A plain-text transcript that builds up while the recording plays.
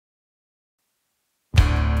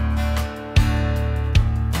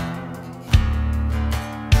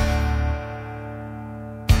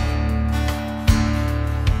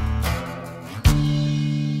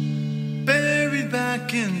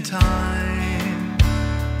in time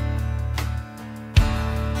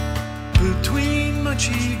between much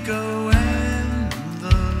ego and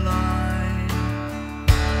the line.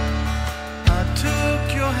 I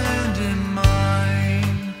took your hand in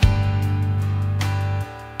mine,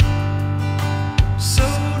 so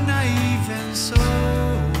naive and so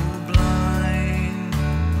blind.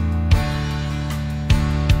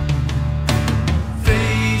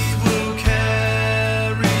 Faith will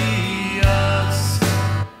carry us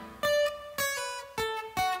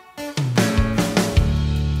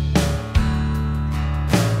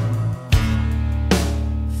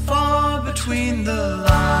far between the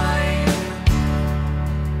line.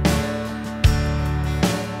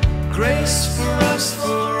 Grace for us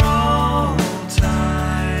for all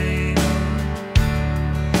time.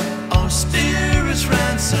 Our spirits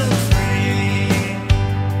ransom free.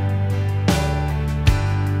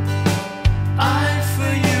 I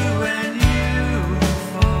for you and you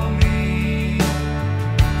for me.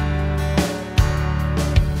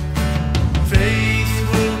 Faith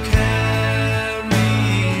will carry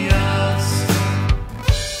us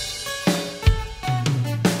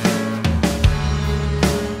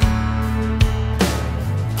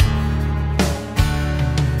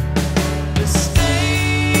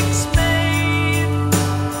mistakes made,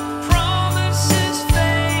 promises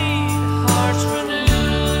fade, hearts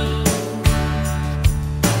renewed.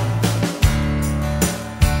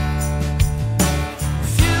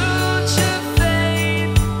 Future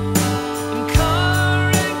faith and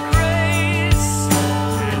current grace,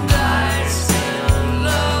 and I still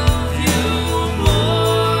love you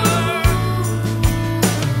more.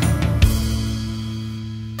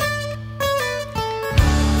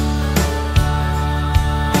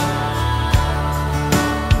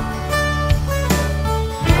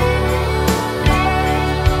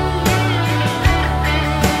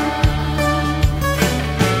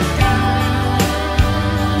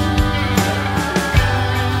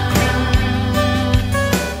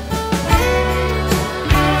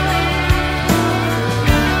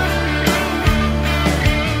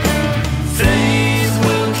 Faith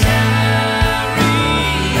will carry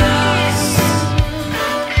us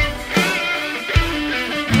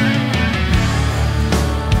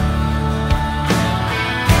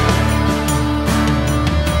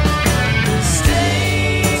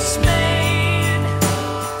mistakes made,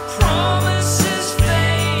 promises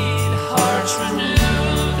fade, hearts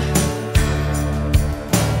renewed.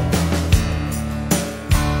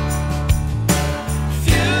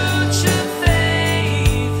 Future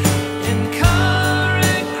faith and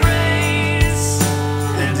current grace,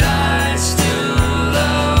 and I still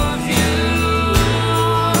love you.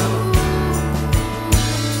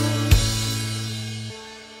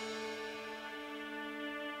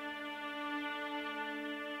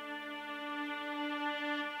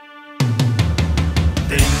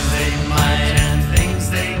 Things they might and things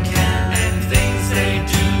they can and things they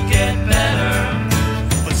do get better,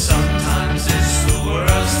 but sometimes it's the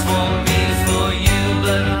worst for me, for you,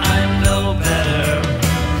 but I'm no better.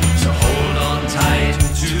 So hold on tight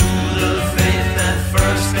to the faith that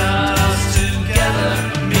first got us together,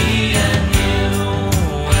 me and you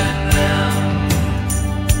and them,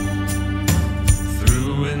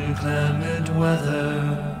 through inclement weather.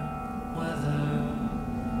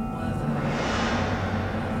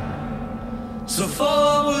 So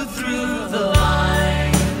forward through